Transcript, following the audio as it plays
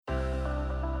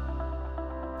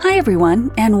Hi,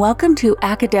 everyone, and welcome to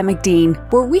Academic Dean,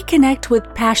 where we connect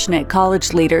with passionate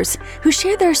college leaders who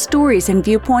share their stories and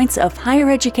viewpoints of higher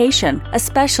education,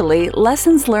 especially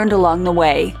lessons learned along the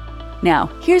way. Now,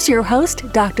 here's your host,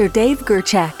 Dr. Dave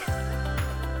Gerchak.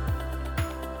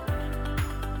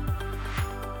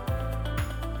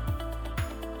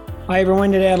 Hi,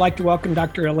 everyone. Today, I'd like to welcome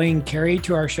Dr. Elaine Carey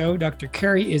to our show. Dr.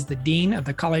 Carey is the Dean of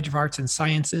the College of Arts and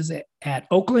Sciences at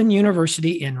Oakland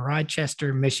University in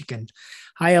Rochester, Michigan.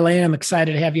 Hi, Elaine. I'm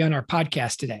excited to have you on our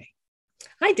podcast today.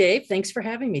 Hi, Dave. Thanks for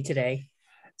having me today.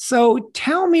 So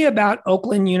tell me about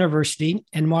Oakland University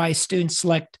and why students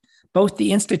select both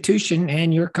the institution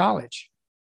and your college.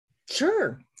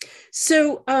 Sure.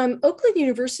 So Oakland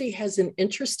University has an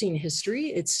interesting history.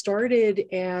 It started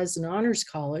as an honors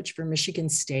college for Michigan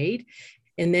State,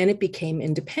 and then it became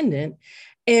independent.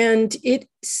 And the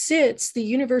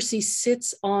university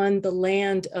sits on the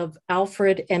land of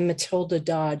Alfred and Matilda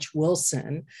Dodge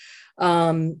Wilson.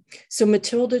 So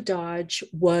Matilda Dodge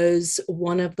was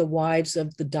one of the wives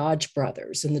of the Dodge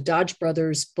brothers, and the Dodge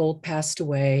brothers both passed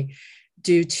away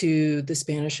due to the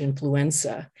Spanish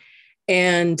influenza.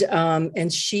 And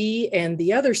she and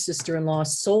the other sister-in-law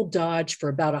sold Dodge for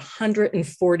about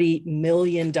 $140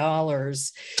 million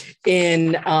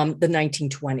in the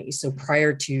 1920s, so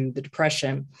prior to the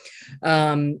Depression.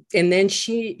 And then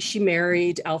she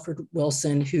married Alfred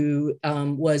Wilson, who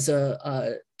was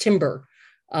a timber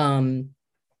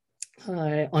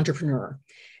entrepreneur.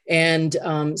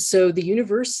 And so the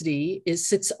university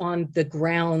sits on the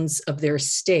grounds of their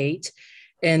estate.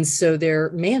 And so their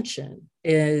mansion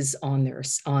is on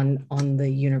the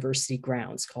university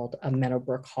grounds called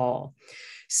Meadowbrook Hall.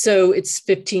 So it's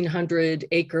 1,500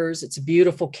 acres. It's a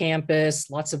beautiful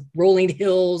campus, lots of rolling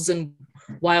hills and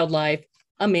wildlife,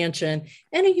 a mansion,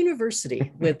 and a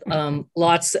university with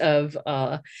lots of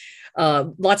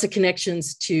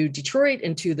connections to Detroit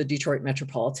and to the Detroit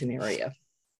metropolitan area.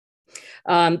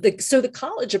 So the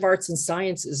College of Arts and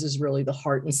Sciences is really the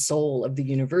heart and soul of the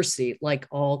university, like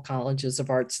all colleges of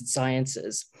arts and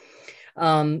sciences.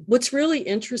 What's really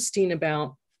interesting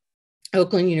about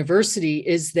Oakland University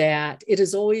is that it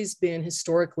has always been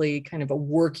historically kind of a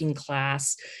working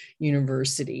class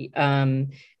university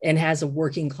and has a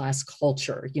working class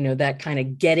culture, that kind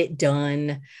of get it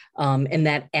done and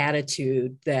that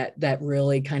attitude that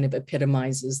really kind of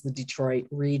epitomizes the Detroit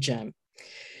region.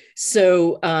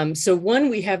 So one,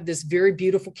 we have this very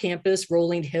beautiful campus,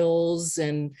 rolling hills,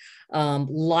 and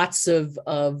lots of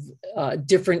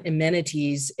different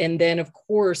amenities. And then, of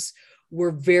course,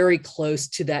 we're very close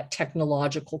to that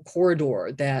technological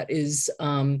corridor that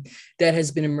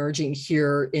has been emerging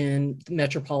here in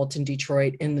metropolitan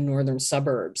Detroit in the northern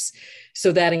suburbs.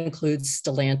 So that includes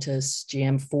Stellantis,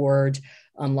 GM, Ford,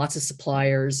 lots of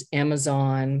suppliers,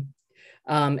 Amazon,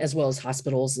 as well as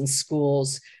hospitals and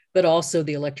schools, but also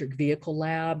the electric vehicle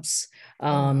labs,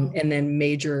 and then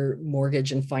major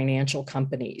mortgage and financial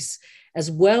companies, as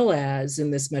well as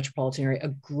in this metropolitan area, a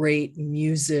great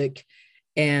music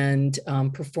and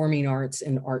performing arts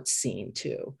and art scene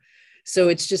too. So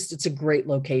it's a great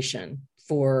location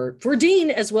for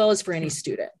Dean as well as for any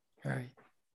student. All right.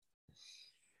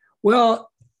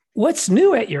 Well, what's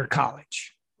new at your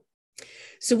college?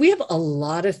 So we have a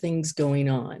lot of things going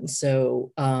on.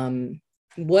 So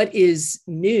what is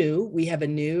new? We have a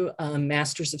new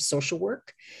Master's of Social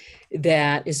Work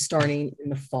that is starting in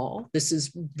the fall. This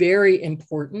is very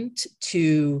important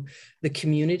to the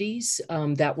communities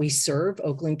that we serve,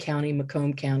 Oakland County,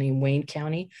 Macomb County, and Wayne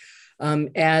County.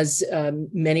 As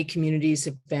many communities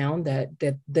have found that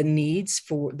the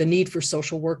need for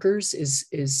social workers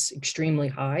is extremely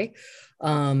high.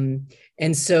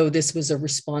 And so this was a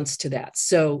response to that.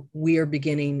 So we are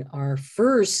beginning our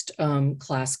first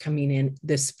class coming in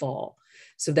this fall.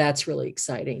 So that's really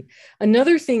exciting.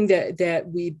 Another thing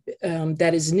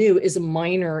that is new is a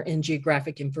minor in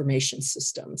geographic information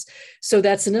systems. So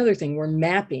that's another thing where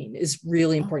mapping is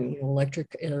really important.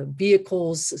 Electric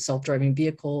vehicles, self-driving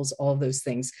vehicles, all of those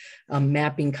things.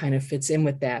 Mapping kind of fits in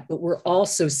with that. But we're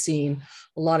also seeing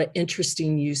a lot of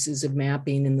interesting uses of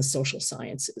mapping in the social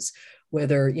sciences,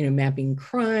 whether, mapping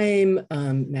crime,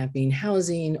 mapping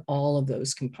housing, all of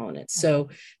those components. So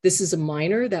this is a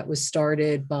minor that was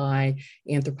started by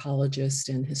anthropologists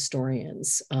and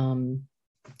historians and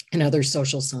other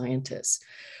social scientists.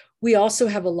 We also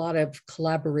have a lot of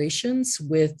collaborations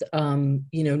with,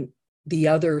 the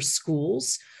other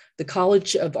schools. The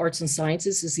College of Arts and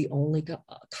Sciences is the only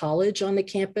college on the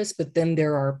campus, but then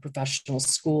there are professional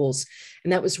schools.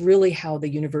 And that was really how the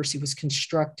university was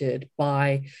constructed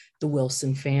by the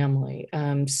Wilson family.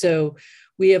 So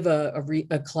we have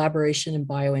a collaboration in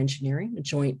bioengineering,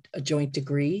 a joint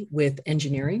degree with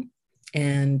engineering.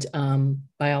 and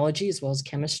biology, as well as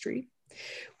chemistry.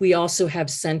 We also have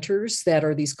centers that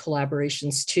are these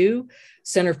collaborations too.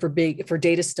 Center for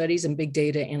Data Studies and Big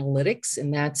Data Analytics,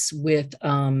 and that's with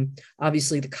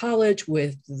obviously the college,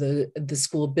 with the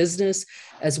School of Business,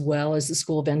 as well as the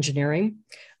School of Engineering.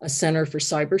 A Center for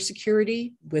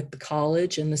Cybersecurity with the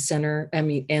college and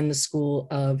the School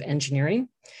of Engineering,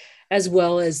 as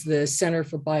well as the Center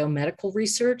for Biomedical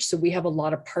Research. So we have a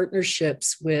lot of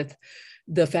partnerships with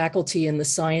the faculty in the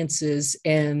sciences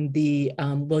and the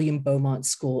William Beaumont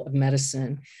School of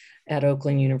Medicine at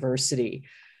Oakland University.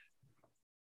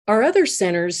 Our other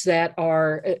centers that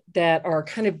are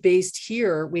kind of based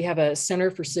here, we have a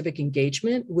Center for Civic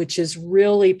Engagement, which is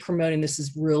really promoting, this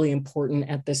is really important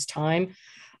at this time,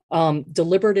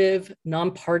 deliberative,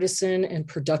 nonpartisan, and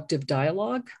productive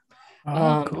dialogue,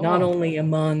 Cool. not only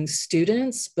among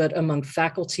students, but among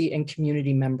faculty and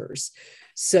community members.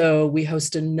 So we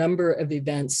host a number of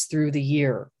events through the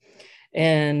year.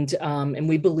 And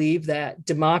we believe that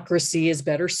democracy is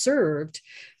better served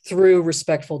through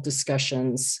respectful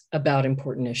discussions about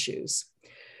important issues.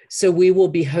 So we will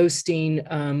be hosting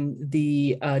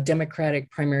the Democratic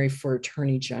primary for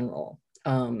Attorney General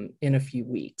in a few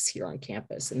weeks here on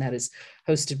campus, and that is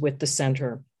hosted with the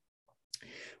center.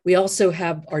 We also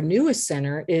have our newest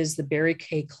center is the Barry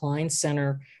K. Klein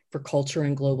Center for Culture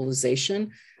and Globalization.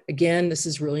 Again, this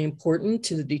is really important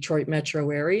to the Detroit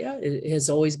metro area. It has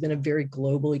always been a very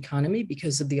global economy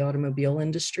because of the automobile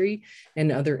industry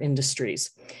and other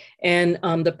industries. And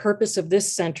the purpose of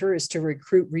this center is to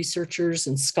recruit researchers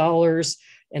and scholars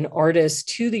and artists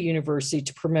to the university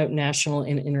to promote national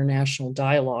and international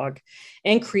dialogue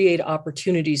and create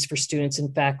opportunities for students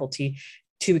and faculty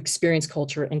to experience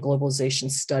culture and globalization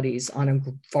studies on a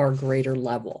far greater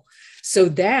level. So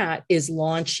that is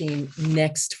launching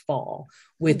next fall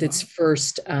with its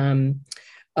first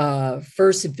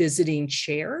visiting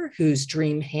chair, who's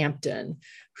Dream Hampton,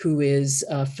 who is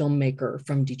a filmmaker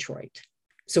from Detroit.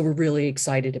 So we're really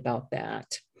excited about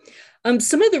that.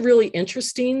 Some of the really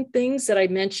interesting things that I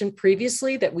mentioned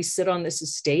previously that we sit on this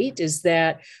estate is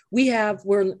that we're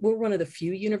one of the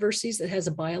few universities that has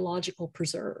a biological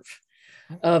preserve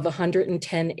of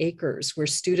 110 acres where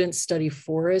students study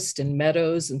forest and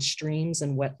meadows and streams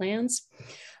and wetlands.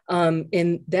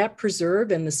 And that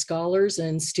preserve and the scholars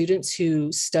and students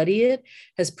who study it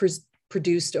has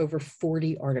produced over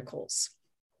 40 articles.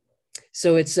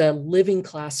 So it's a living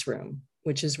classroom,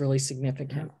 which is really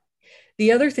significant.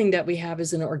 The other thing that we have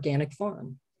is an organic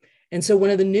farm. And so one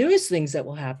of the newest things that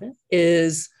will happen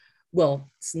is, well,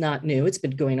 it's not new, it's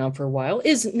been going on for a while,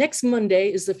 is next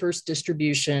Monday is the first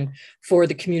distribution for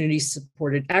the community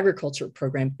supported agriculture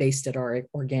program based at our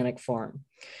organic farm.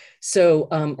 So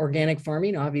organic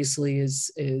farming obviously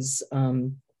is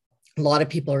a lot of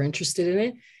people are interested in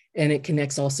it, and it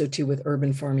connects also too with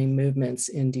urban farming movements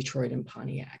in Detroit and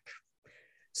Pontiac.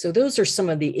 So those are some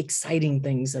of the exciting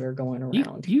things that are going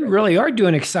around. You really are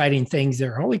doing exciting things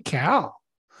there. Holy cow.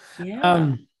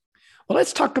 Yeah. Well,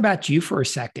 let's talk about you for a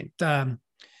second.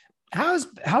 How's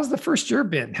the first year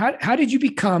been? How did you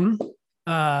become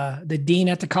the dean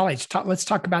at the college? Let's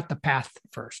talk about the path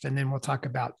first, and then we'll talk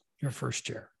about your first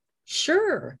year.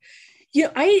 Sure.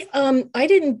 Yeah, I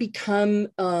didn't become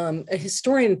a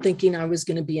historian thinking I was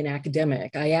going to be an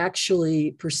academic. I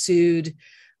actually pursued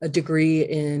a degree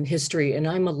in history, and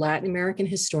I'm a Latin American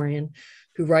historian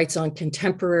who writes on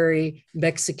contemporary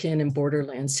Mexican and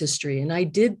borderlands history. And I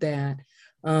did that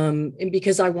and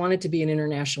because I wanted to be an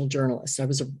international journalist.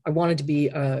 I wanted to be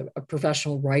a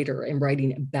professional writer and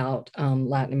writing about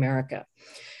Latin America.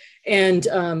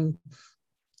 And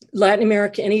Latin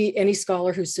America, any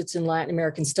scholar who sits in Latin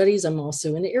American studies, I'm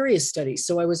also in area studies.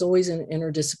 So I was always in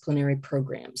interdisciplinary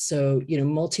programs. So,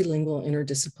 multilingual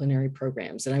interdisciplinary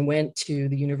programs. And I went to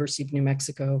the University of New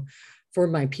Mexico for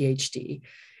my PhD.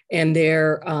 And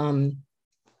there,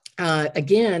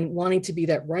 again, wanting to be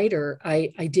that writer,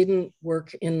 I didn't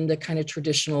work in the kind of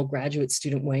traditional graduate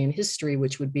student way in history,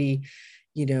 which would be,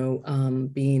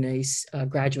 being a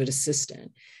graduate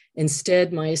assistant.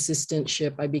 Instead, my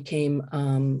assistantship, I became,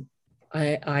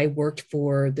 I worked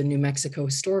for the New Mexico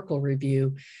Historical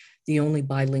Review, the only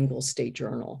bilingual state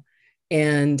journal.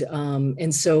 And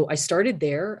so I started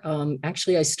there.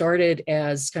 Actually, I started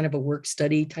as kind of a work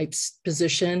study type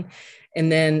position. And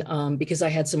then because I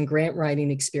had some grant writing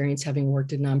experience, having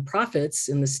worked in nonprofits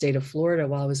in the state of Florida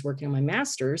while I was working on my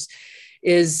master's,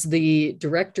 is the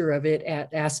director of it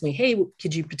asked me, hey,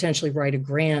 could you potentially write a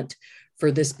grant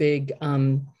for this big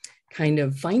kind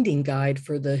of finding guide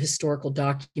for the historical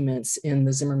documents in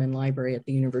the Zimmerman Library at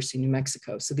the University of New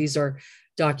Mexico. So these are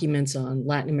documents on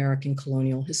Latin American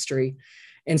colonial history.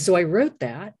 And so I wrote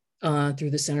that. through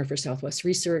the Center for Southwest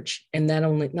Research, and that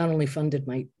not only funded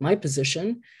my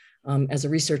position as a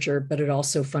researcher, but it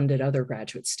also funded other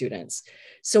graduate students.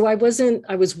 So I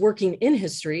was working in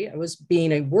history. I was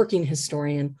being a working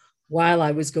historian while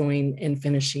I was going and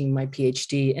finishing my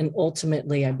PhD. And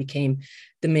ultimately, I became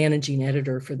the managing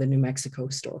editor for the New Mexico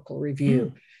Historical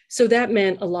Review. So that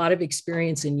meant a lot of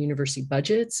experience in university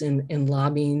budgets and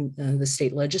lobbying the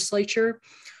state legislature,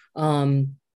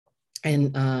 and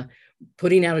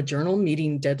putting out a journal,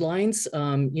 meeting deadlines,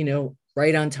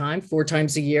 right on time, 4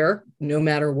 times a year, no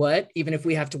matter what. Even if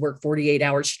we have to work 48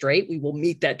 hours straight, we will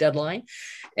meet that deadline.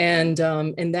 And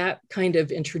that kind of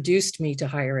introduced me to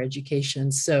higher education.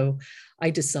 So I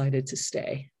decided to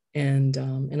stay, and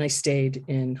I stayed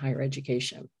in higher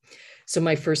education. So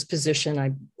my first position,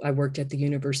 I worked at the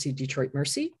University of Detroit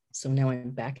Mercy. So now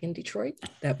I'm back in Detroit.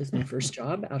 That was my first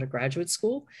job out of graduate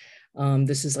school.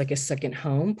 This is like a second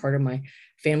home. Part of my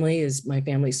family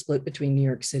split between New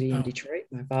York City and Detroit,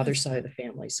 my father's side of the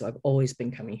family. So I've always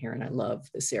been coming here, and I love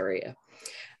this area.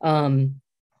 And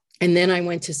then I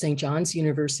went to St. John's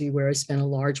University, where I spent a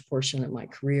large portion of my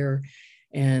career,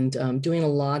 and doing a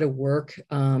lot of work,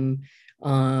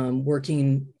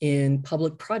 working in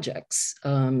public projects,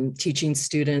 teaching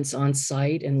students on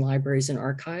site in libraries and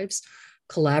archives,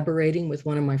 collaborating with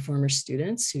one of my former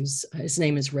students, his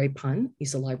name is Ray Pun.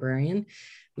 He's a librarian.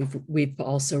 We've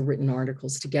also written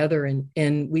articles together,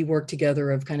 and we work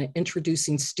together of kind of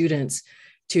introducing students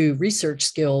to research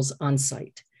skills on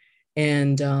site.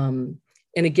 And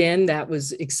again, that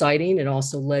was exciting. It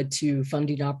also led to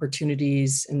funding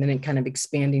opportunities, and then it kind of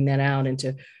expanding that out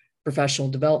into professional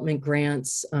development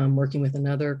grants, working with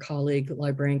another colleague,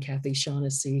 librarian Kathy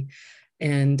Shaughnessy,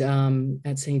 and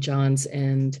at St. John's,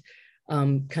 and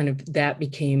kind of that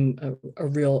became a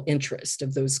real interest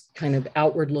of those kind of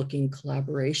outward-looking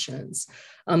collaborations.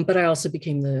 But I also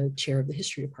became the chair of the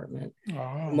history department.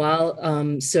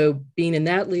 So being in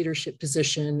that leadership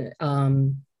position,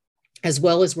 as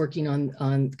well as working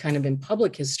on kind of in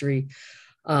public history,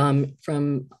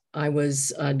 I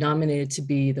was nominated to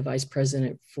be the vice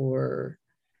president for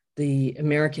the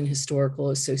American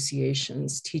Historical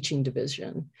Association's teaching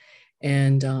division.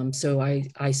 And so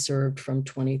I served from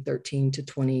 2013 to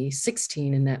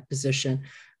 2016 in that position,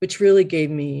 which really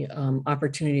gave me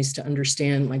opportunities to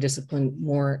understand my discipline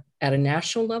more at a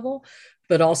national level,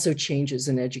 but also changes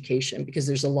in education, because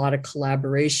there's a lot of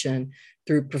collaboration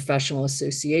through professional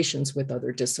associations with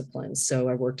other disciplines. So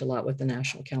I worked a lot with the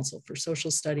National Council for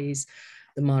Social Studies,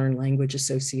 the Modern Language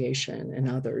Association, and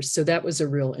others. So that was a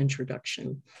real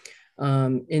introduction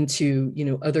into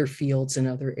other fields and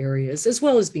other areas, as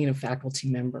well as being a faculty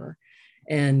member.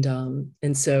 And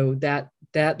so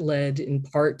that led in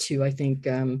part to, I think,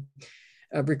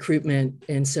 recruitment.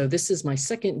 And so this is my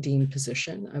second dean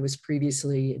position. I was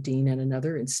previously a dean at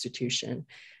another institution,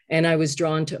 and I was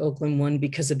drawn to Oakland, one,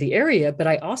 because of the area, but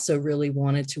I also really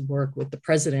wanted to work with the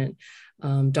president,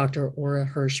 Dr. Ora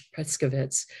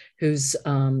Hirsch-Peskovitz, who's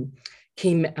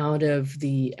came out of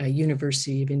the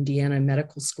University of Indiana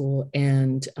Medical School,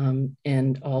 and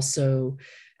also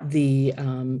the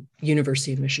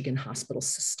University of Michigan Hospital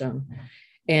System.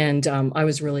 And I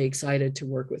was really excited to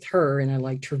work with her, and I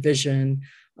liked her vision.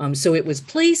 So it was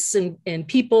place and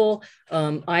people.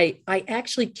 I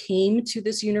actually came to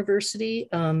this university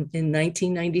in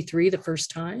 1993, the first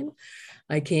time.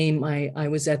 I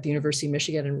was at the University of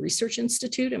Michigan Research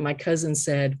Institute, and my cousin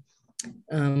said,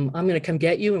 I'm going to come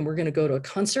get you, and we're going to go to a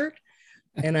concert.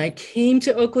 And I came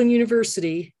to Oakland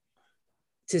University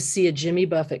to see a Jimmy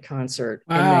Buffett concert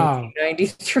in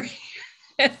 1993.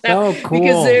 So cool.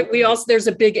 Because there's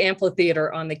a big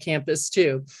amphitheater on the campus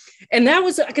too. And that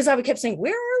was because I kept saying,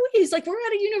 where are we? He's like, we're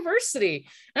at a university.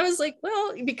 And I was like,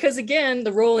 well, because again,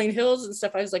 the rolling hills and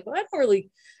stuff, I was like, well, I don't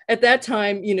really, at that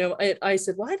time, I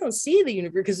said, well, I don't see the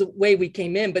university, because the way we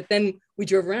came in, but then we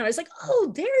drove around. I was like,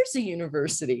 oh, there's a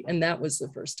university. And that was the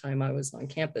first time I was on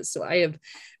campus. So I've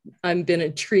been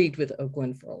intrigued with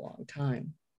Oakland for a long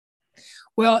time.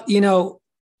 Well,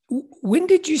 when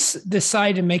did you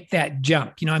decide to make that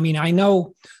jump? I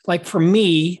know, like for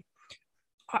me,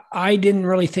 I didn't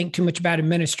really think too much about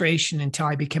administration until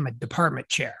I became a department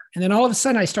chair. And then all of a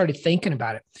sudden I started thinking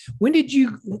about it. When did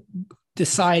you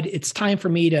decide it's time for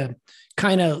me to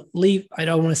kind of leave? I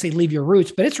don't want to say leave your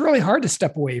roots, but it's really hard to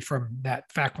step away from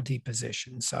that faculty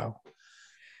position. So.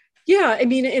 Yeah,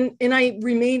 and I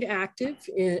remained active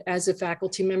as a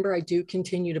faculty member. I do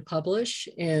continue to publish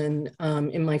in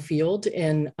my field,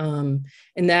 and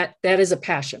that is a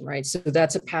passion, right? So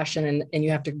that's a passion, and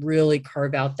you have to really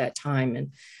carve out that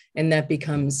time, and that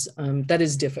becomes that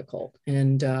is difficult.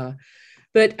 And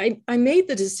But I made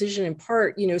the decision in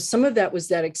part, some of that was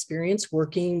that experience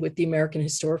working with the American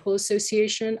Historical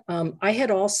Association. I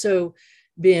had also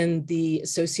been the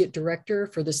associate director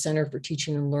for the Center for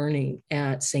Teaching and Learning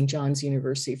at St. John's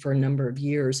University for a number of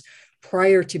years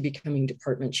prior to becoming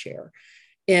department chair.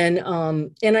 And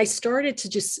I started to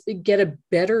just get a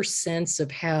better sense of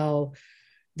how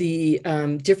the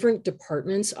different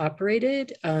departments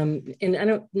operated. And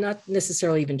not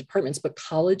necessarily even departments, but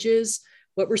colleges.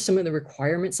 What were some of the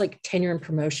requirements, like tenure and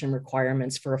promotion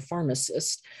requirements for a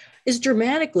pharmacist is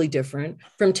dramatically different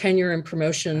from tenure and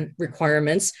promotion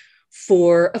requirements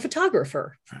for a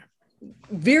photographer.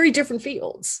 Very different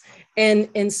fields.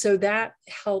 And so that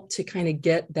helped to kind of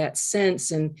get that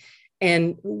sense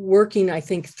and working, I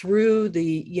think, through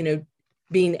the,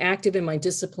 being active in my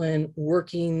discipline,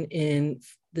 working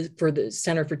for the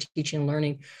Center for Teaching and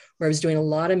Learning, where I was doing a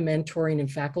lot of mentoring and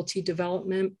faculty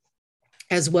development,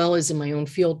 as well as in my own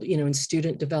field, in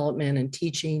student development and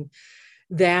teaching,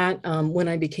 that when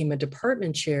I became a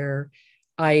department chair,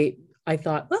 I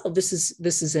thought, well, this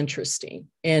is interesting.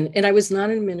 And I was not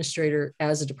an administrator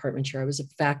as a department chair. I was a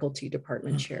faculty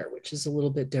department chair, which is a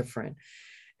little bit different.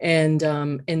 And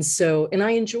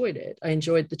I enjoyed it. I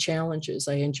enjoyed the challenges.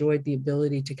 I enjoyed the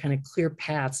ability to kind of clear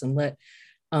paths and let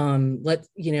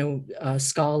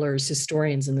scholars,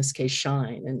 historians in this case,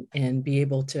 shine and be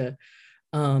able to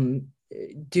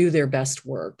do their best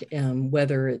work,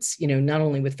 whether it's not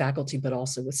only with faculty but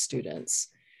also with students.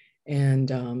 And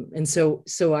so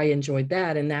I enjoyed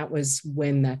that, and that was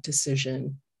when that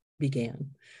decision began.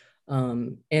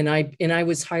 And I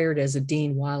was hired as a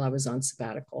dean while I was on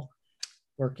sabbatical,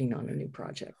 working on a new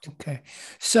project. Okay,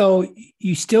 so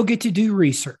you still get to do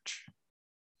research,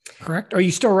 correct? Or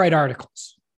you still write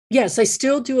articles? Yes, I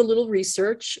still do a little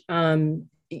research.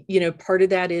 Part of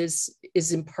that is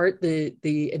in part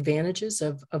the advantages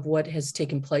of what has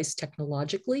taken place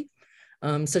technologically,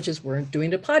 such as we're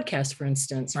doing a podcast, for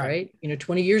instance, right?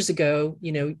 20 years ago,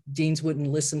 deans wouldn't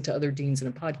listen to other deans in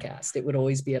a podcast. It would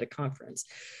always be at a conference.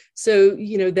 So,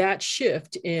 that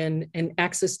shift in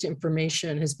access to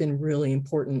information has been really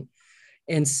important.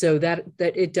 And so that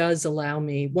it does allow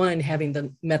me, one, having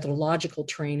the methodological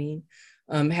training,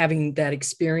 having that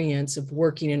experience of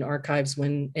working in archives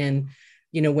when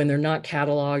they're not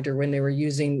cataloged or when they were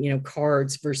using,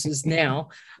 cards versus now.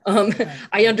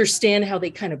 I understand how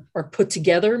they kind of are put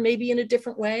together maybe in a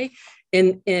different way.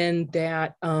 And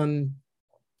that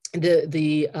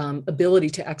the ability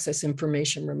to access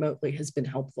information remotely has been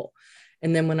helpful.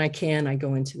 And then when I can, I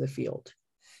go into the field.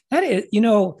 That is,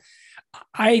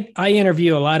 I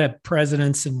interview a lot of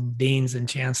presidents and deans and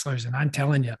chancellors, and I'm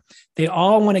telling you, they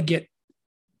all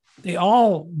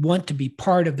want to be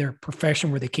part of their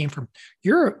profession where they came from.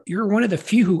 You're one of the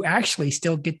few who actually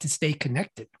still get to stay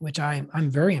connected, which I'm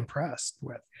very impressed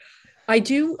with. I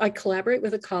do. I collaborate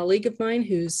with a colleague of mine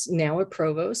who's now a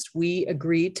provost. We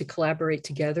agreed to collaborate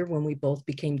together when we both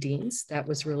became deans. That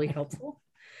was really helpful.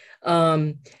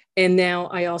 And now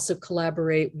I also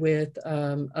collaborate with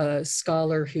a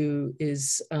scholar who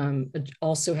is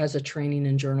also has a training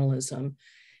in journalism.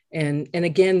 And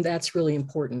again, that's really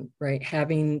important, right?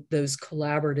 Having those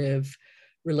collaborative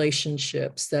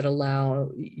relationships that allow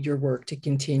your work to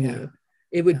continue. Yeah.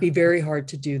 It would be very hard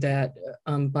to do that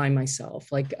by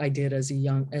myself, like I did as a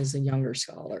younger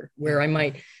scholar, where I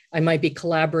might be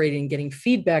collaborating, getting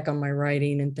feedback on my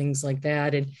writing and things like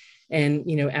that,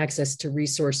 and access to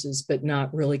resources, but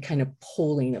not really kind of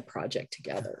pulling a project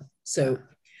together. So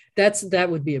that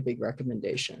would be a big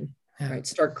recommendation. Right,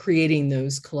 start creating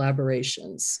those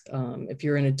collaborations if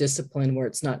you're in a discipline where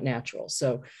it's not natural.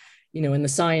 So, in the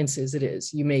sciences, it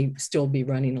is. You may still be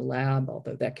running a lab,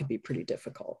 although that could be pretty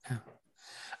difficult.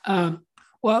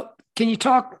 Well, can you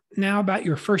talk now about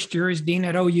your first year as dean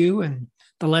at OU and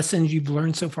the lessons you've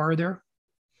learned so far there?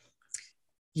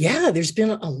 Yeah, there's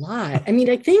been a lot. I mean,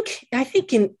 I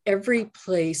think in every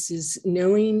place is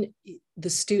knowing the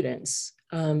students,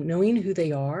 knowing who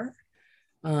they are.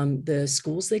 The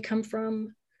schools they come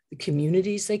from, the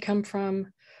communities they come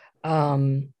from, a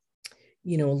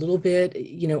little bit,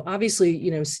 obviously,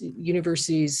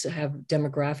 universities have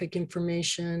demographic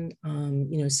information,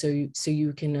 so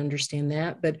you can understand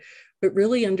that, but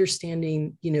really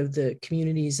understanding, the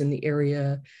communities in the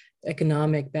area,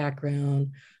 economic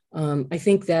background, I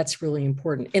think that's really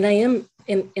important. And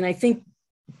I think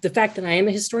the fact that I am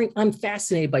a historian, I'm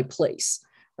fascinated by place.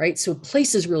 Right. So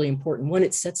place is really important. One,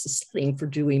 it sets the setting for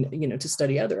doing, to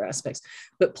study other aspects,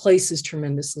 but place is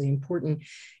tremendously important.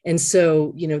 And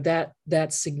so,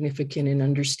 that's significant in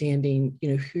understanding,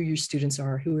 who your students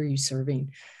are, who are you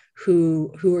serving,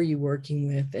 who are you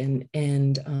working with, and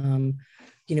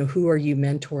who are you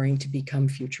mentoring to become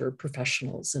future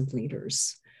professionals and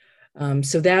leaders?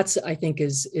 So that's, I think,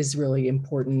 is really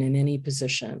important in any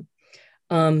position.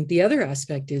 The other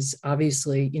aspect is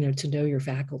obviously, to know your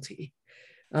faculty,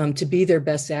 to be their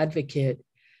best advocate,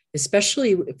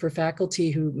 especially for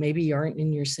faculty who maybe aren't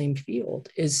in your same field,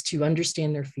 is to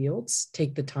understand their fields,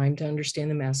 take the time to understand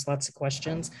them, ask lots of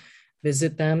questions,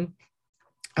 visit them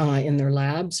in their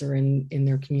labs or in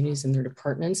their communities, in their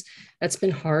departments. That's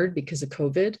been hard because of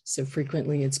COVID. So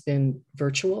frequently it's been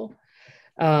virtual.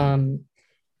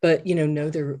 But, know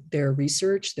their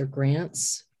research, their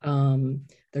grants,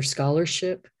 their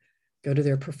scholarship, go to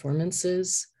their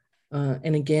performances.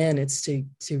 And again, it's to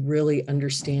really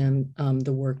understand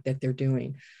the work that they're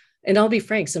doing. And I'll be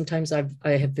frank, sometimes I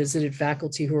have visited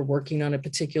faculty who are working on a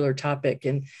particular topic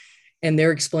and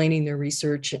they're explaining their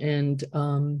research. And,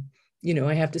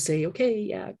 I have to say, okay,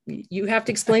 yeah, you have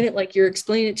to explain it like you're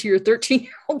explaining it to your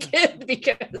 13-year-old kid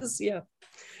because, yeah.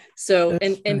 So,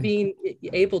 and being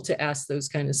able to ask those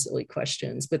kind of silly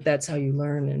questions, but that's how you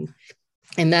learn.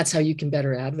 And that's how you can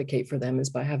better advocate for them,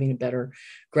 is by having a better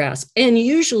grasp. And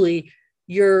usually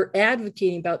you're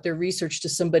advocating about their research to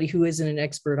somebody who isn't an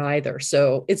expert either.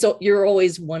 So you're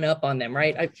always one up on them,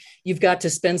 right? You've got to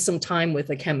spend some time with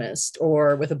a chemist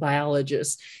or with a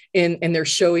biologist and they're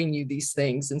showing you these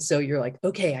things. And so you're like,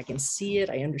 okay, I can see it.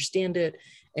 I understand it.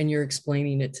 And you're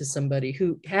explaining it to somebody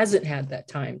who hasn't had that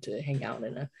time to hang out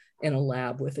in a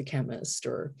lab with a chemist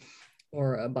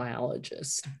or a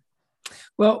biologist.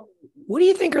 Well, what do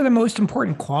you think are the most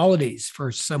important qualities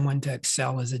for someone to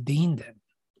excel as a dean then?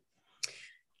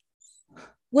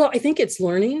 Well, I think it's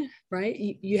learning, right?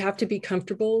 You have to be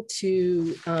comfortable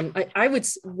to,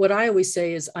 what I always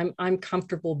say is I'm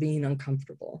comfortable being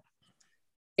uncomfortable.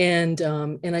 And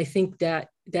I think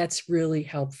that's really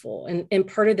helpful. And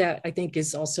part of that, I think,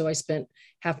 is also I spent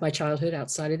half my childhood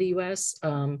outside of the US.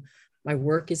 My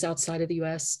work is outside of the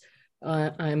US.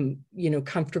 I'm,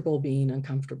 comfortable being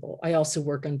uncomfortable. I also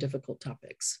work on difficult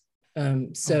topics.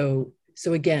 So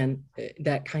again,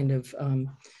 that kind of,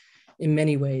 in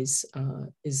many ways,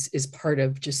 is part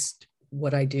of just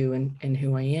what I do and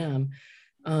who I am.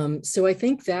 So I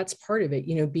think that's part of it,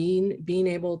 being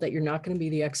able that you're not going to be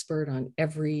the expert on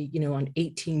every, on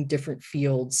 18 different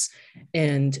fields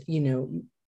and,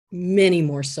 many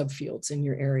more subfields in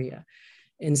your area.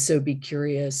 And so be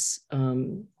curious,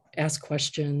 ask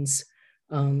questions,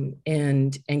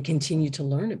 and continue to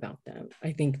learn about them.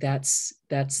 I think that's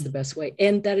the best way,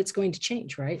 and that it's going to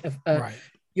change, right? Right.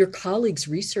 Your colleagues'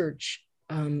 research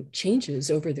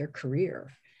changes over their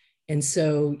career. And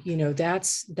so,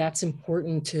 that's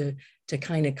important to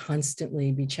kind of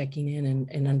constantly be checking in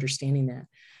and understanding that,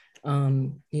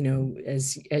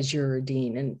 as you're a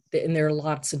dean. And there are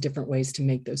lots of different ways to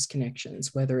make those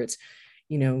connections, whether it's,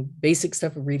 basic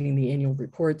stuff of reading the annual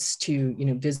reports to,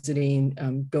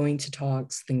 visiting, going to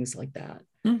talks, things like that.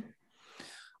 Well,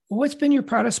 what's been your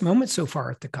proudest moment so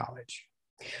far at the college?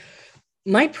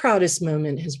 My proudest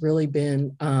moment has really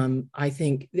been, I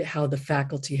think, how the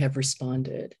faculty have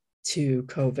responded to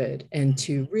COVID and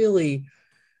to really,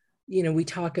 we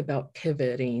talk about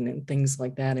pivoting and things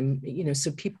like that. And,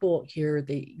 so people here,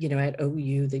 they, at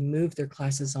OU, they moved their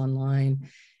classes online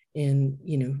in,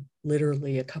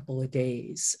 literally a couple of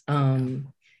days. And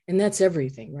that's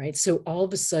everything, right? So all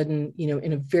of a sudden,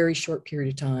 in a very short period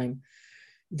of time,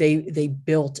 they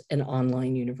built an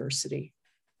online university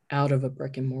out of a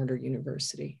brick and mortar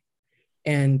university.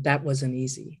 And that wasn't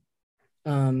easy.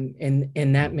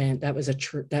 And that meant that was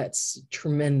that's a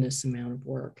tremendous amount of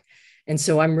work. And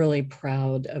so I'm really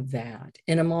proud of that.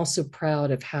 And I'm also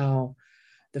proud of how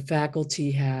the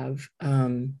faculty have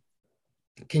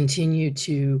continued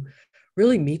to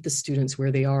really meet the students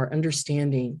where they are,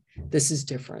 understanding this is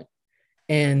different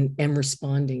and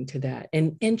responding to that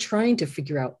and trying to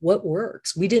figure out what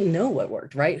works. We didn't know what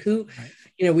worked, right?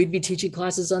 Right. We'd be teaching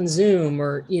classes on Zoom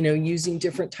or, using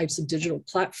different types of digital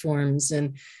platforms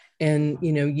and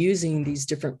using these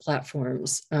different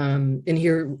platforms. And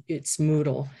here it's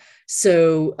Moodle.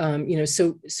 So,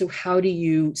 so how do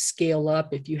you scale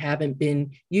up if you haven't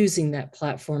been using that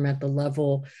platform at the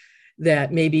level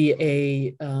that maybe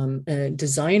a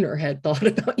designer had thought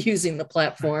about using the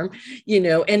platform,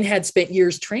 and had spent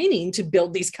years training to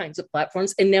build these kinds of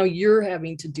platforms. And now you're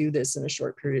having to do this in a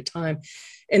short period of time.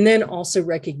 And then also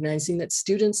recognizing that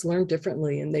students learn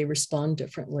differently and they respond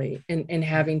differently and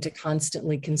having to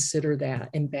constantly consider that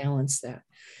and balance that.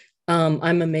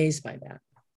 I'm amazed by that.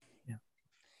 Yeah.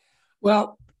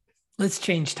 Well, let's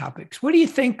change topics. What do you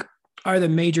think are the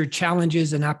major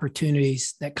challenges and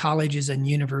opportunities that colleges and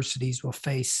universities will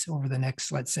face over the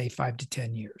next, let's say, 5 to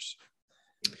 10 years?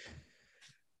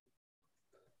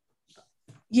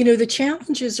 The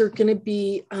challenges are going to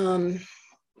be,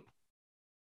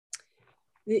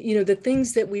 the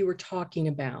things that we were talking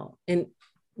about. And,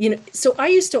 so I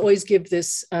used to always give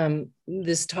this,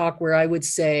 this talk where I would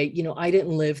say, I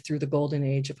didn't live through the golden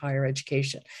age of higher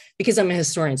education because I'm a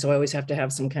historian. So I always have to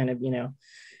have some kind of,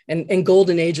 and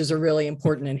golden ages are really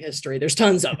important in history. There's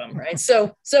tons of them, right?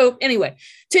 So anyway,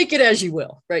 take it as you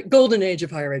will, right? Golden age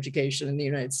of higher education in the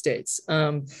United States.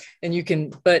 And you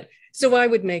can, so I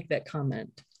would make that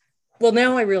comment. Well,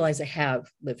 now I realize I have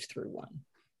lived through one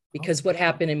because what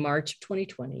happened in March of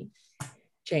 2020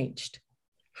 changed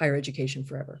higher education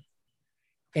forever.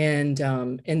 And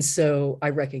so I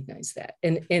recognize that.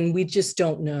 And we just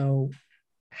don't know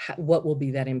what will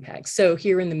be that impact. So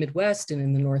here in the Midwest and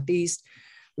in the Northeast,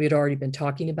 we had already been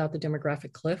talking about the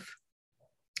demographic cliff.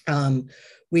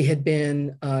 We had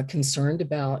been concerned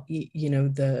about,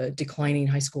 the declining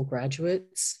high school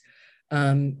graduates.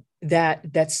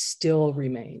 That still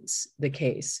remains the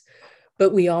case.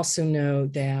 But we also know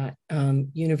that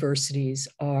universities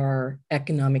are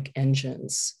economic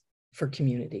engines for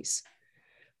communities,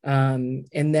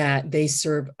 and that they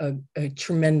serve a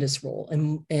tremendous role.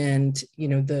 And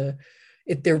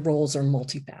their roles are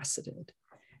multifaceted.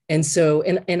 And so,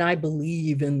 and I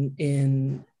believe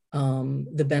in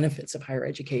the benefits of higher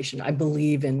education. I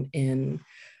believe in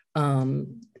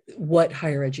what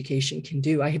higher education can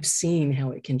do. I have seen how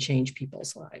it can change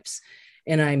people's lives,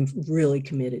 and I'm really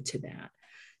committed to that.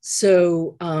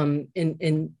 So,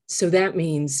 and so that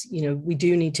means, we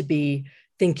do need to be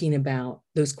thinking about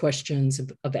those questions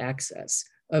of access,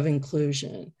 of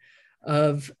inclusion,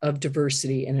 of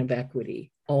diversity, and of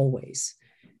equity always.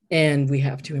 And we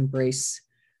have to embrace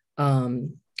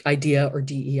IDEA or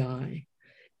DEI.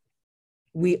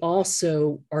 We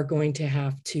also are going to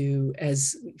have to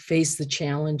face the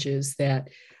challenges that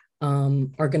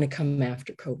are going to come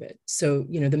after COVID. So,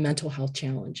 the mental health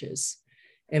challenges.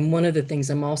 And one of the things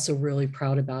I'm also really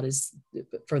proud about is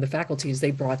for the faculty is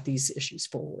they brought these issues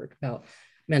forward about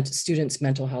students'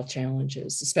 mental health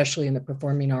challenges, especially in the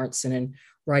performing arts and in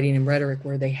writing and rhetoric,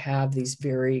 where they have these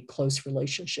very close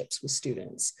relationships with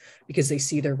students because they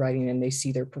see their writing and they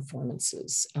see their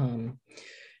performances.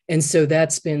 And so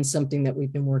that's been something that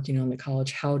we've been working on in the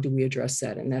college. How do we address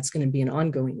that? And that's going to be an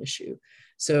ongoing issue.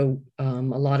 So a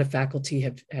lot of faculty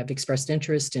have expressed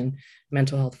interest in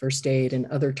mental health first aid and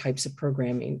other types of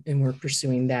programming, and we're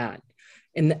pursuing that.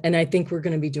 And I think we're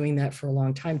going to be doing that for a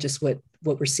long time, just what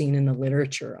we're seeing in the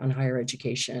literature on higher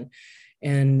education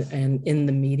and in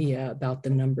the media about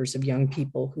the numbers of young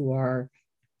people who are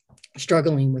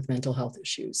struggling with mental health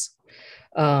issues.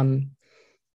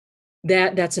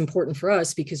 That's important for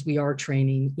us because we are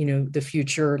training, the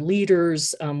future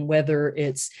leaders, whether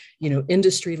it's,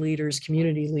 industry leaders,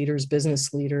 community leaders,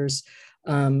 business leaders,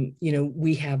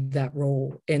 we have that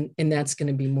role, and that's going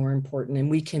to be more important.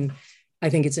 And I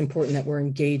think it's important that we're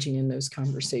engaging in those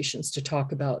conversations to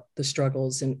talk about the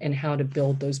struggles and how to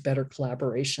build those better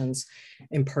collaborations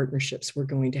and partnerships. We're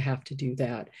going to have to do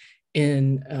that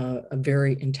in a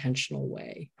very intentional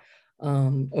way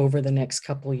over the next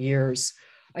couple of years.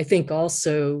 I think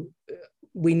also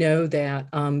we know that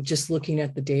just looking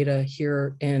at the data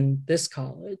here in this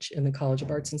college, in the College of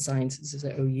Arts and Sciences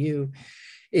at OU,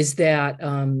 is that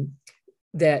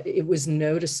that it was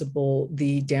noticeable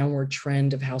the downward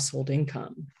trend of household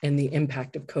income and the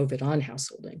impact of COVID on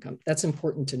household income. That's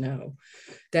important to know.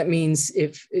 That means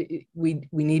if we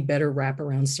need better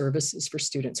wraparound services for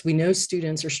students. We know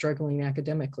students are struggling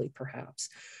academically, perhaps,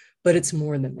 but it's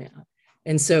more than that.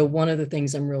 And so one of the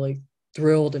things I'm really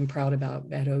thrilled and proud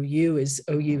about at OU is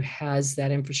OU has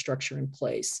that infrastructure in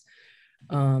place.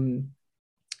 Housing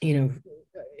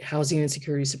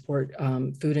insecurity support,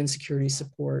 food insecurity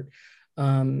support,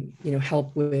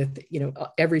 help with,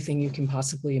 everything you can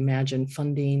possibly imagine,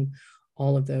 funding,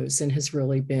 all of those, and has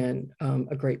really been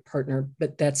a great partner.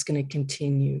 But that's going to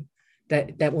continue.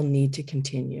 That will need to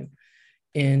continue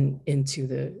into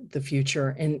the future.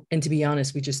 And to be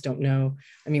honest, we just don't know.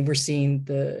 I mean, we're seeing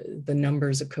the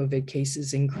numbers of COVID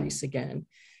cases increase again.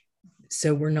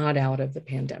 So we're not out of the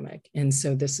pandemic. And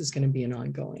so this is going to be an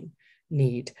ongoing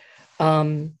need.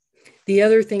 The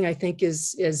other thing I think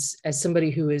is as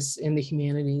somebody who is in the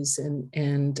humanities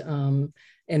and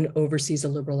oversees a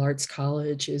liberal arts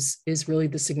college is really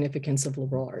the significance of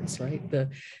liberal arts, right? The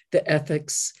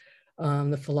ethics,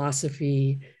 the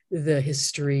philosophy, the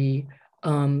history,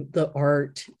 the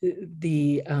art,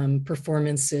 the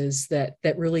performances that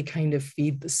really kind of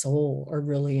feed the soul are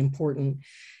really important.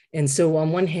 And so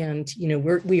on one hand,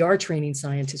 we are training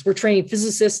scientists, we're training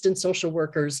physicists and social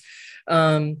workers,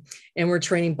 and we're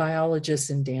training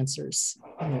biologists and dancers.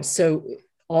 So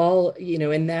all,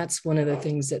 and that's one of the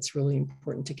things that's really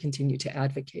important to continue to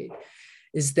advocate,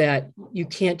 is that you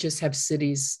can't just have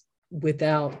cities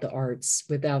without the arts,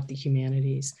 without the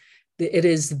humanities. It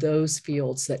is those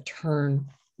fields that turn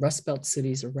Rust Belt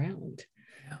cities around.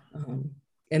 Yeah.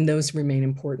 And those remain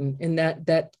important. And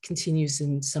that continues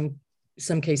in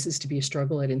some cases to be a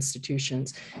struggle at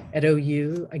institutions. At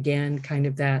OU, again, kind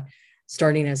of that,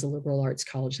 starting as a liberal arts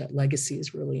college, that legacy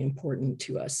is really important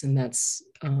to us. And that's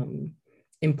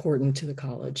important to the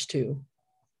college too.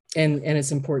 And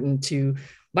it's important to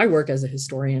my work as a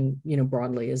historian,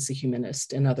 broadly as a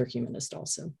humanist and other humanists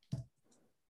also.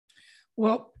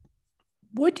 Well,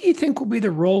 what do you think will be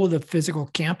the role of the physical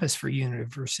campus for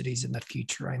universities in the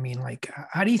future? I mean, like,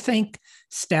 how do you think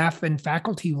staff and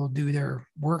faculty will do their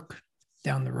work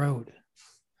down the road?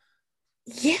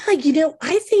 Yeah,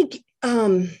 I think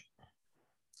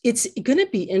it's going to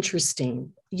be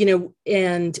interesting,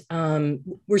 and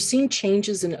we're seeing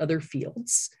changes in other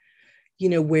fields,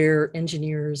 where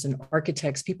engineers and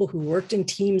architects, people who worked in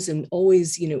teams and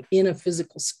always, in a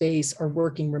physical space, are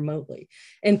working remotely,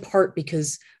 in part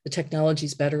because the technology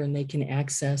is better and they can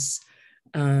access,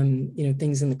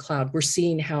 things in the cloud. We're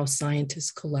seeing how scientists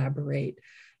collaborate,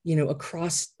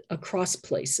 across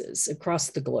places, across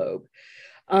the globe.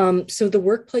 So the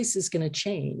workplace is going to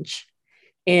change.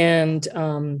 And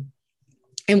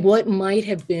what might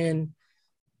have been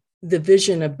the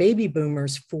vision of baby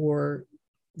boomers for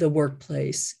the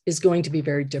workplace is going to be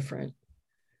very different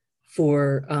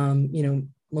for,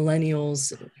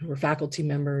 millennials who are faculty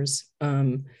members,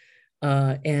 and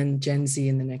Gen Z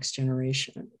in the next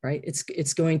generation, right?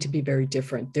 It's going to be very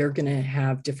different. They're going to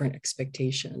have different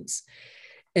expectations.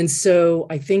 And so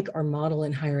I think our model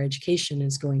in higher education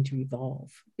is going to evolve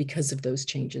because of those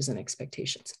changes and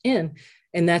expectations.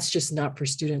 And that's just not for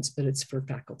students, but it's for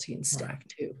faculty and staff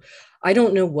too. I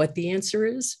don't know what the answer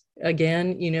is.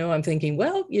 Again, I'm thinking,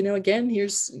 well, again,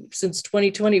 here's, since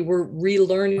 2020, we're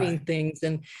relearning things,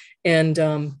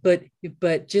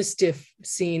 but just if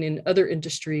seen in other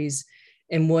industries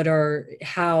and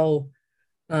how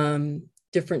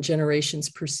different generations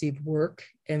perceive work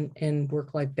and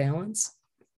work-life balance,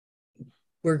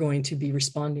 we're going to be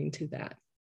responding to that.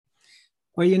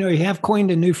 Well, you have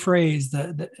coined a new phrase,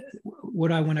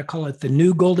 what I want to call it, the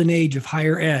new golden age of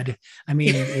higher ed. I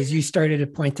mean, as you started to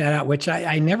point that out, which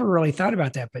I never really thought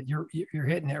about that, but you're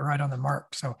hitting it right on the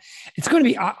mark. So it's going to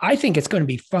be, I think it's going to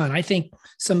be fun. I think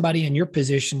somebody in your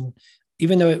position,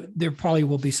 even though there probably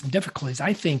will be some difficulties,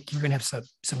 I think you're going to have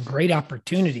some great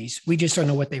opportunities. We just don't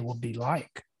know what they will be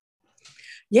like.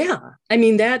 Yeah. I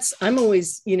mean, I'm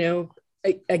always,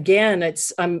 again,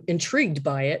 I'm intrigued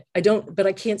by it. But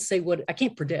I can't say I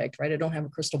can't predict, right? I don't have a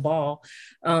crystal ball,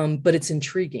 but it's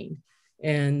intriguing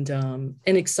and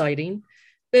exciting,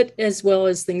 but as well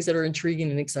as things that are intriguing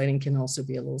and exciting can also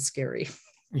be a little scary.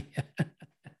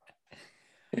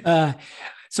 Yeah.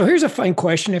 So here's a fun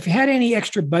question. If you had any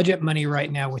extra budget money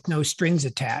right now with no strings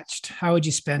attached, how would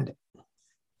you spend it?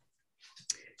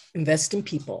 Invest in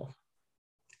people.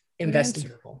 Invest in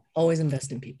people. Always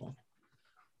invest in people.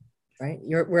 Right?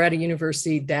 We're at a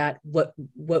university that what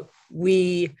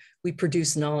we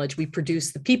produce knowledge, we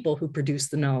produce the people who produce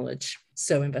the knowledge.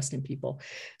 So invest in people.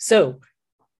 So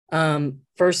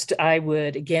first, I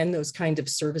would, again, those kind of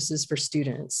services for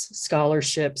students,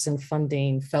 scholarships and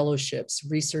funding, fellowships,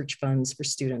 research funds for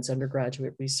students,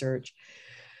 undergraduate research,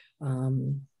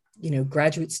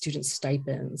 graduate student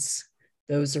stipends.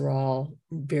 Those are all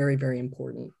very, very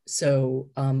important. So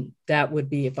that would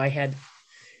be, if I had.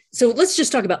 So let's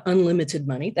just talk about unlimited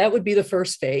money. That would be the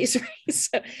first phase,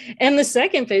 right? And the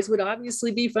second phase would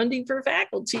obviously be funding for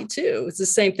faculty too. It's the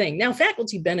same thing. Now,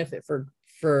 faculty benefit for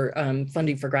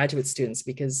funding for graduate students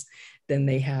because then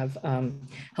they have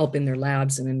help in their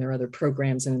labs and in their other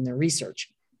programs and in their research.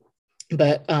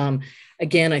 But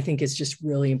again, I think it's just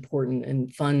really important,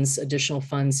 and additional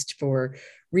funds for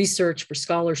research, for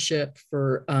scholarship,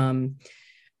 for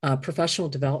professional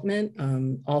development.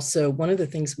 Also, one of the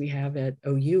things we have at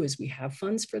OU is we have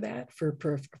funds for that, for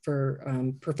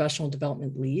professional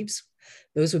development leaves.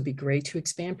 Those would be great to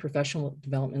expand professional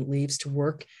development leaves to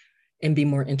work and be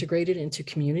more integrated into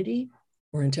community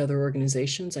or into other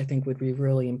organizations, I think would be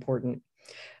really important.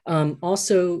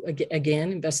 Also,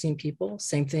 again, investing in people,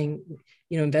 same thing,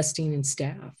 investing in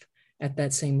staff at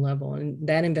that same level. And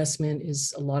that investment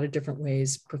is a lot of different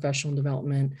ways: professional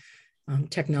development,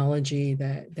 technology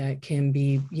that can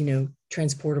be,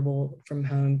 transportable from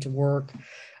home to work,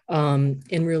 and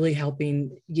really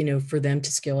helping, for them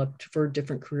to scale up for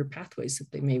different career pathways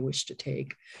that they may wish to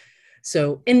take.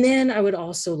 So, and then I would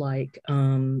also like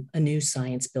a new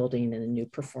science building and a new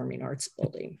performing arts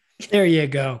building. There you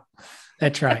go.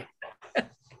 That's right.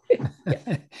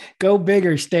 Go big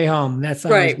or stay home. That's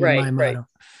always been my motto.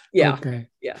 Yeah. Okay.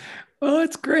 Yeah. Well,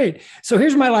 that's great. So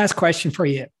here's my last question for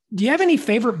you. Do you have any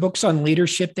favorite books on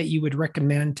leadership that you would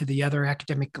recommend to the other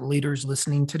academic leaders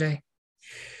listening today?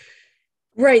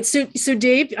 Right. So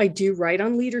Dave, I do write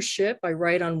on leadership. I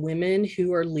write on women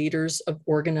who are leaders of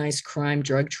organized crime,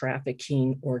 drug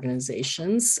trafficking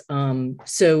organizations.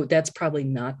 So that's probably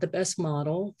not the best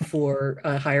model for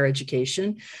higher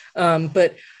education. I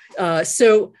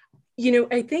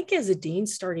think as a dean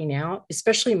starting out,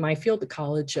 especially in my field, the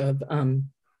College of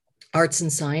Arts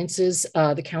and Sciences,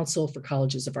 the Council for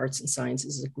Colleges of Arts and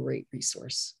Sciences is a great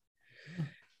resource.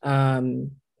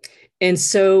 And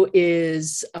so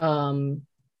is the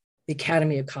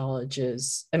Academy of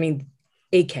Colleges.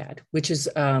 ACAD, which is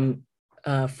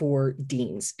for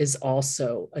deans, is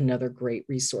also another great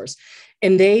resource.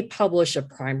 And they publish a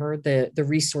primer, the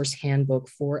resource handbook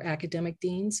for academic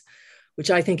deans,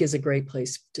 which I think is a great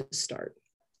place to start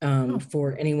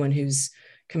for anyone who's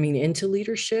coming into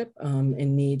leadership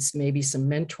and needs maybe some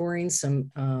mentoring,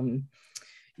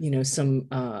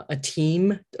 a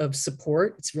team of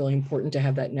support. It's really important to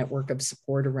have that network of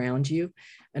support around you.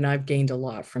 And I've gained a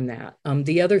lot from that.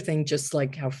 The other thing, just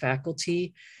like how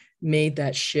faculty made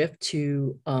that shift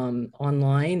to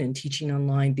online and teaching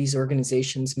online, these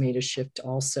organizations made a shift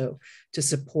also to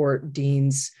support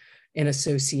deans and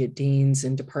associate deans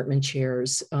and department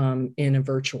chairs in a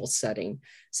virtual setting.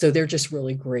 So they're just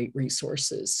really great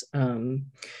resources.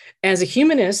 As a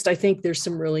humanist, I think there's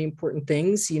some really important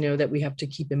things, that we have to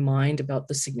keep in mind about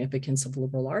the significance of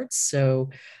liberal arts. So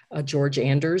George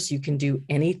Anders, You Can Do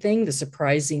Anything, The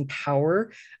Surprising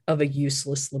Power of a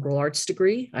Useless Liberal Arts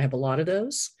Degree. I have a lot of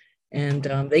those, and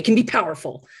they can be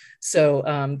powerful.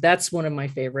 So that's one of my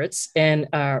favorites. And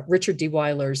Richard D.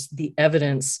 Weiler's The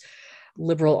Evidence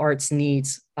Liberal Arts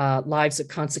Needs, Lives of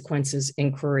Consequences,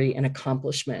 Inquiry, and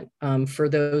Accomplishment. For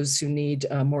those who need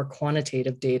more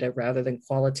quantitative data rather than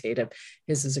qualitative,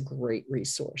 his is a great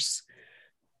resource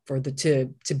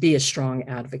to be a strong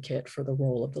advocate for the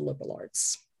role of the liberal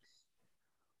arts.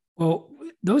 Well,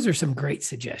 those are some great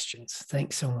suggestions.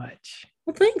 Thanks so much.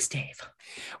 Well, thanks, Dave.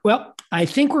 Well, I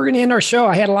think we're going to end our show.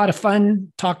 I had a lot of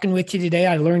fun talking with you today.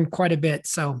 I learned quite a bit.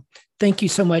 So thank you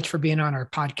so much for being on our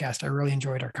podcast. I really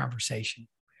enjoyed our conversation.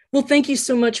 Well, thank you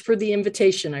so much for the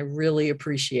invitation. I really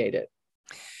appreciate it.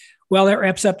 Well, that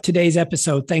wraps up today's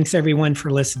episode. Thanks, everyone,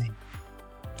 for listening.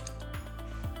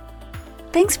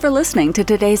 Thanks for listening to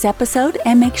today's episode,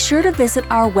 and make sure to visit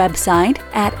our website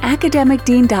at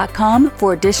academicdean.com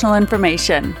for additional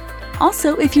information.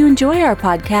 Also, if you enjoy our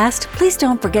podcast, please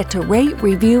don't forget to rate,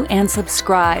 review, and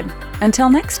subscribe. Until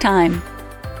next time.